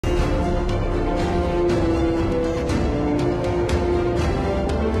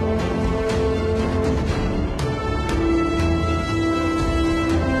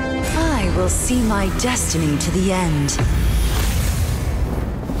will see my destiny to the end.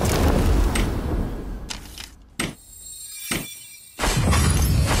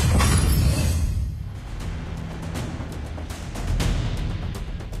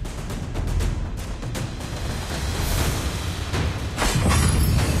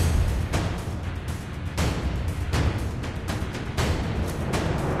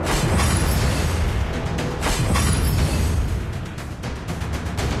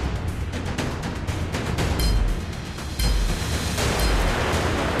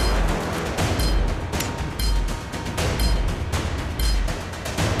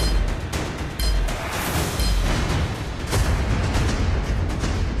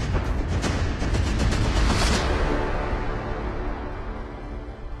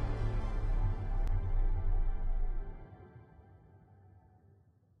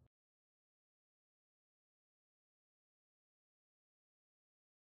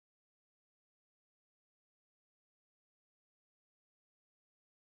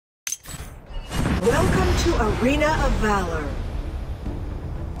 Welcome to Arena of Valor.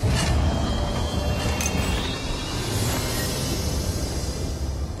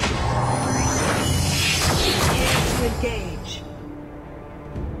 Prepare to engage.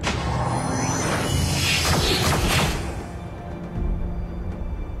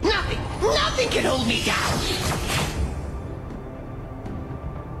 Nothing can hold me down!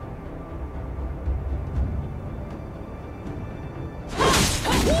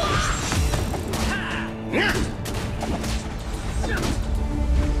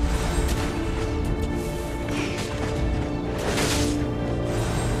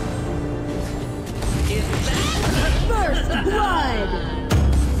 First blood!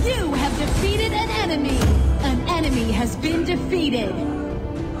 You have defeated an enemy! An enemy has been defeated!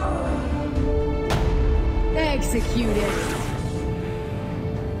 Executed!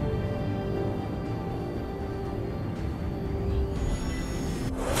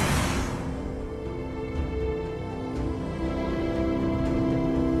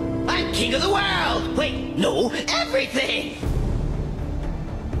 I'm king of the world! Wait, no, everything!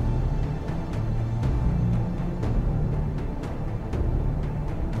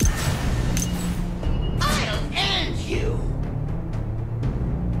 I'll end you!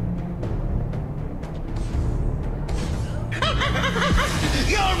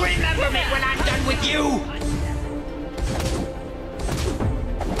 You'll remember me when I'm done with you!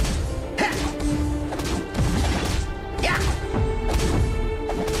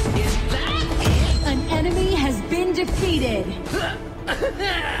 An enemy has been defeated!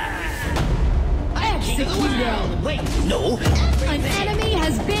 Executed! Wait, no! An enemy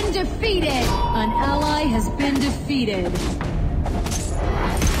has been defeated! An ally has been defeated!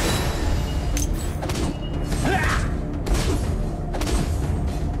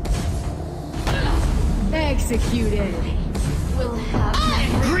 Executed! Will have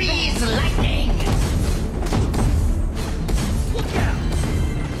I breathe lightning! Look out!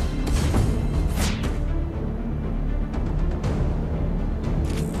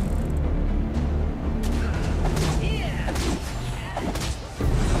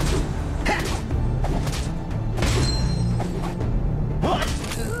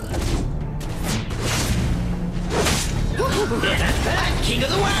 I'm king of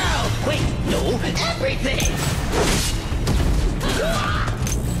the world! Wait, no, everything!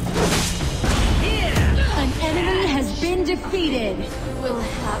 An enemy has been defeated! will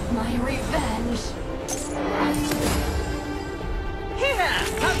have my revenge. Here!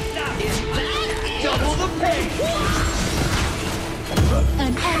 Double the pain!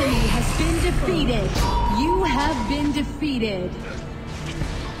 An enemy has been defeated! You have been defeated!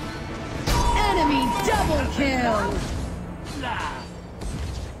 Enemy double kill!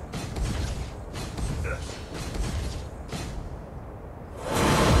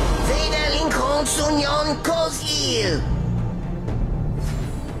 Veda l'inconsunion così!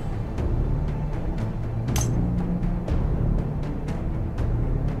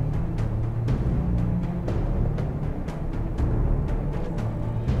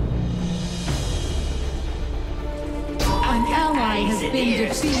 An ally has been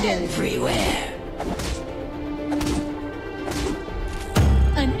defeated! Everywhere!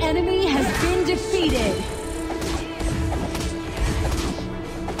 An enemy has been defeated!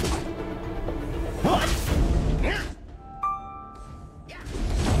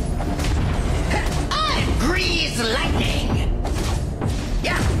 I breathe lightning!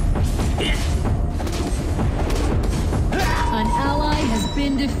 An ally has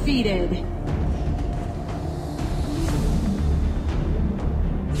been defeated!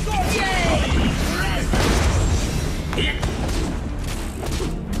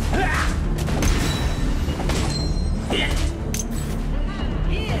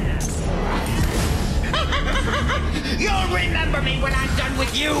 You'll remember me when I'm done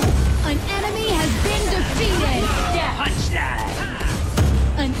with you! An enemy has been defeated! Punch that!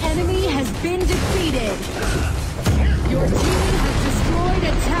 An enemy has been defeated! Your team has destroyed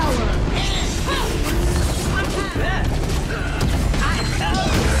a tower!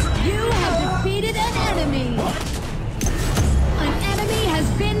 You have defeated an enemy! An enemy has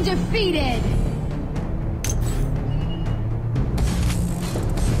been defeated!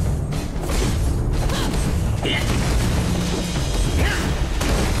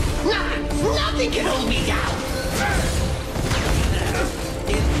 Nothing can hold me down!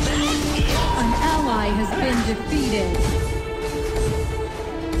 An ally has been defeated.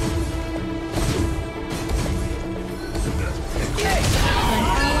 An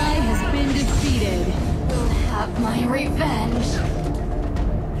ally has been defeated. Will have my revenge.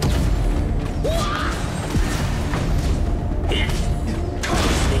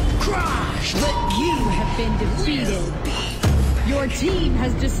 Crush! But you have been defeated. Your team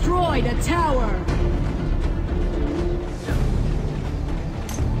has destroyed a tower.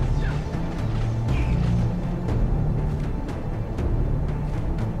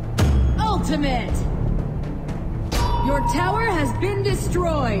 Ultimate! Your tower has been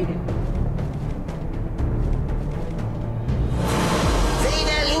destroyed.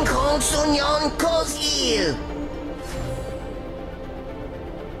 Veda Lincoln Sunyon Kozil!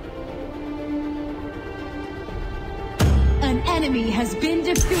 An enemy has been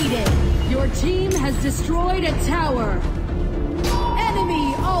defeated. Your team has destroyed a tower.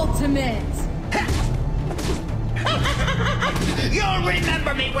 Enemy ultimate! You'll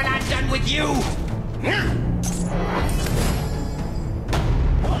remember me when I'm done with you!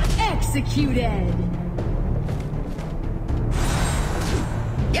 Executed!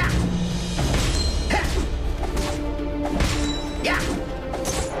 Yeah! Yeah!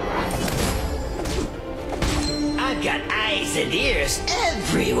 I've got eyes and ears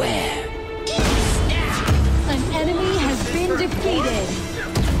everywhere! An enemy has been defeated.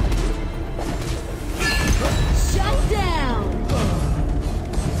 Shut down!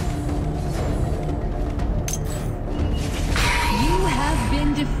 You have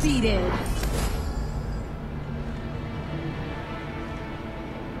been defeated.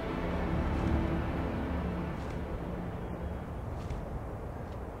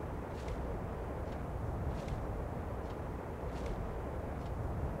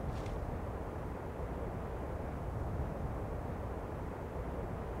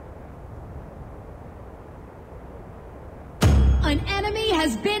 An enemy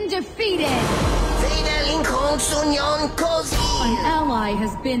has been defeated! Veda Lincoln Sunyon An Kozil! ally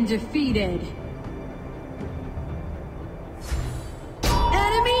has been defeated.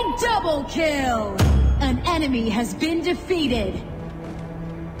 Enemy double kill! An enemy has been defeated.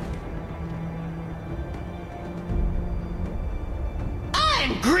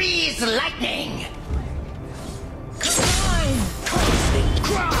 I'm Grease Lightning! Cosmic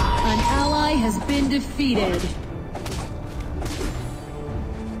Crush! An ally has been defeated.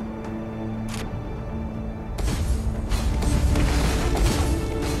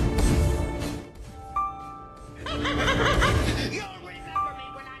 You'll remember me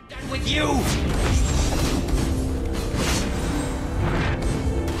when I'm done with you!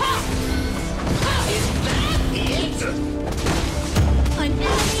 Is that it? An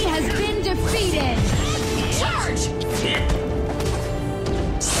enemy has been defeated. Charge!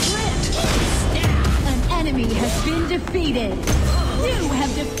 Split! An enemy has been defeated. You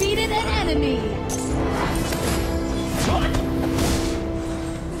have defeated an enemy.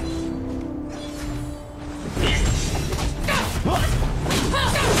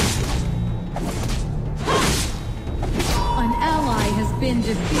 An ally has been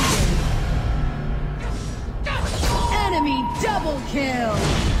defeated. Enemy double kill.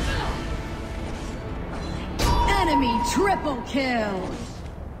 Enemy triple kill.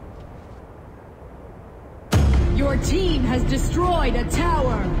 Your team has destroyed a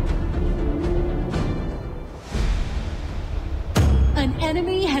tower. An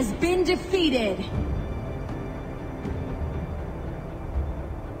enemy has been defeated.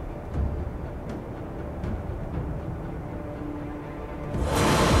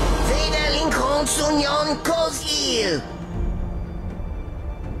 Veda Lincoln Sunyon Kozil!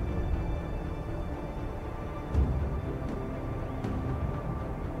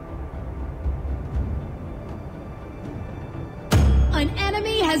 An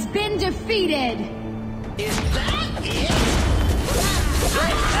enemy has been defeated. Is that it?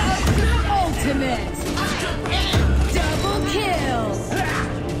 Ultimate. Double kill.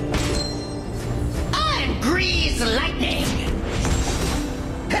 I'm Grease Lightning!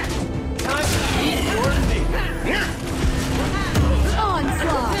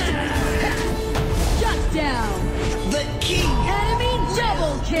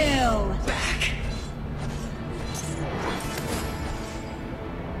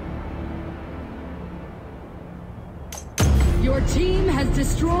 Your team has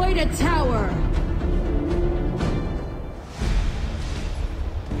destroyed a tower.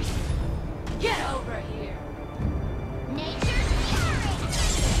 Get over here. Nature's fury.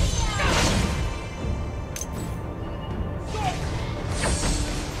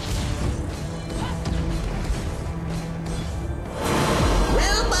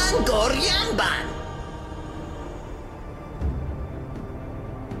 Welban Goryanban.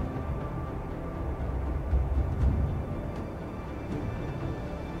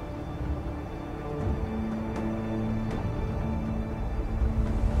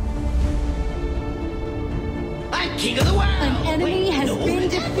 I'm king of the world. An enemy Wait, has no, been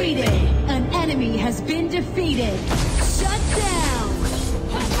defeated. An enemy has been defeated. Shut down.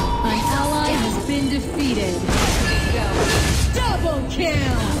 An ally has been defeated. Double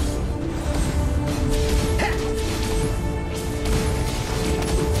kill.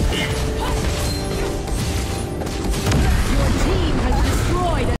 Your team has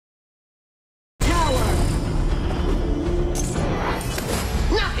destroyed a tower.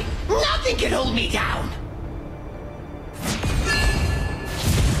 Nothing can hold me down.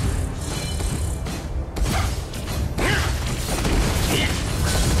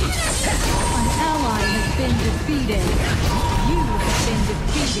 An ally has been defeated. You have been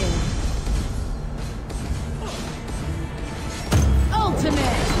defeated.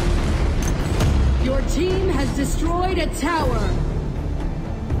 Ultimate! Your team has destroyed a tower.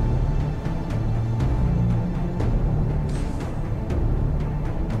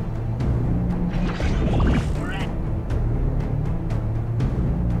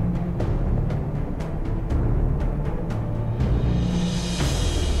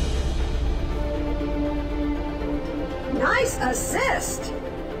 Nice assist!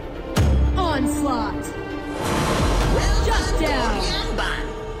 Onslaught! Shut down! Goryanban.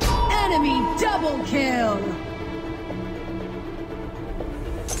 Enemy double kill!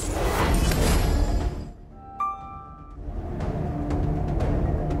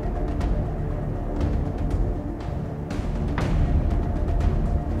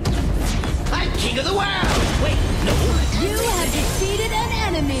 I'm king of the world. Wait, no. You have defeated an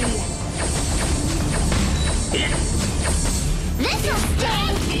enemy! This'll sting.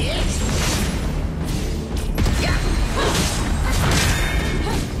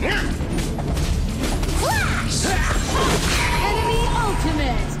 Flash. Enemy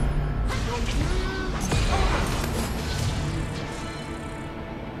ultimate!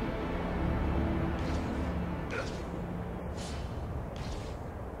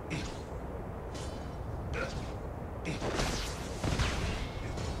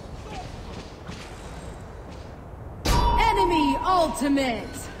 Enemy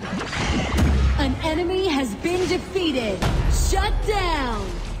ultimate! An enemy has been defeated. Shut down!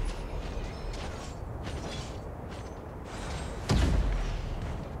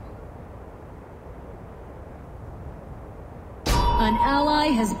 An ally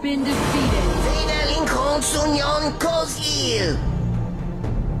has been defeated. Veda Lincoln Sunyon Kozil.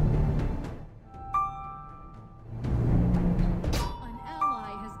 An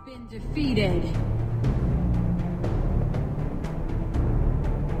ally has been defeated.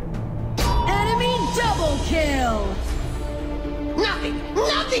 Enemy double kill!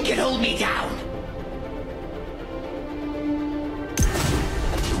 Nothing can hold me down.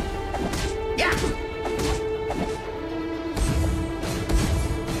 Yeah.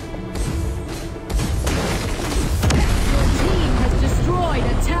 Your team has destroyed a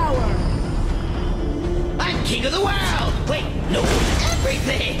tower. I'm king of the world. Wait, no,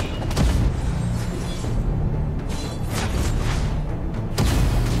 everything.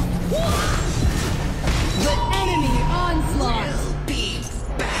 The enemy onslaught. Will be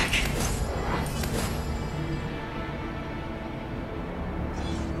back.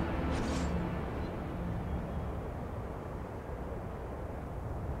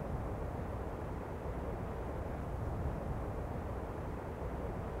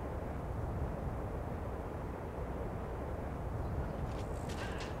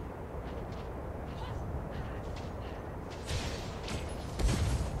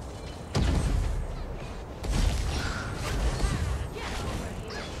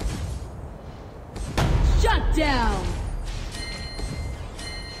 Shut down!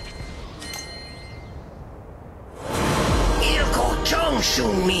 Ilko Chong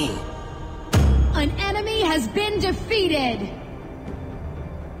Shun Min. An enemy has been defeated!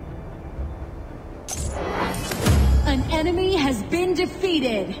 An enemy has been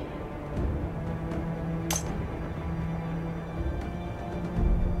defeated!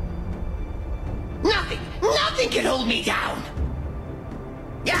 Nothing can hold me down.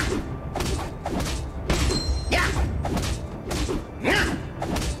 Yeah. Yeah.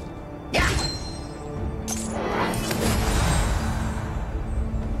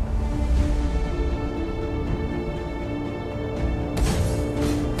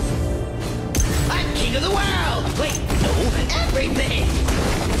 king of the world! Wait, no, everything!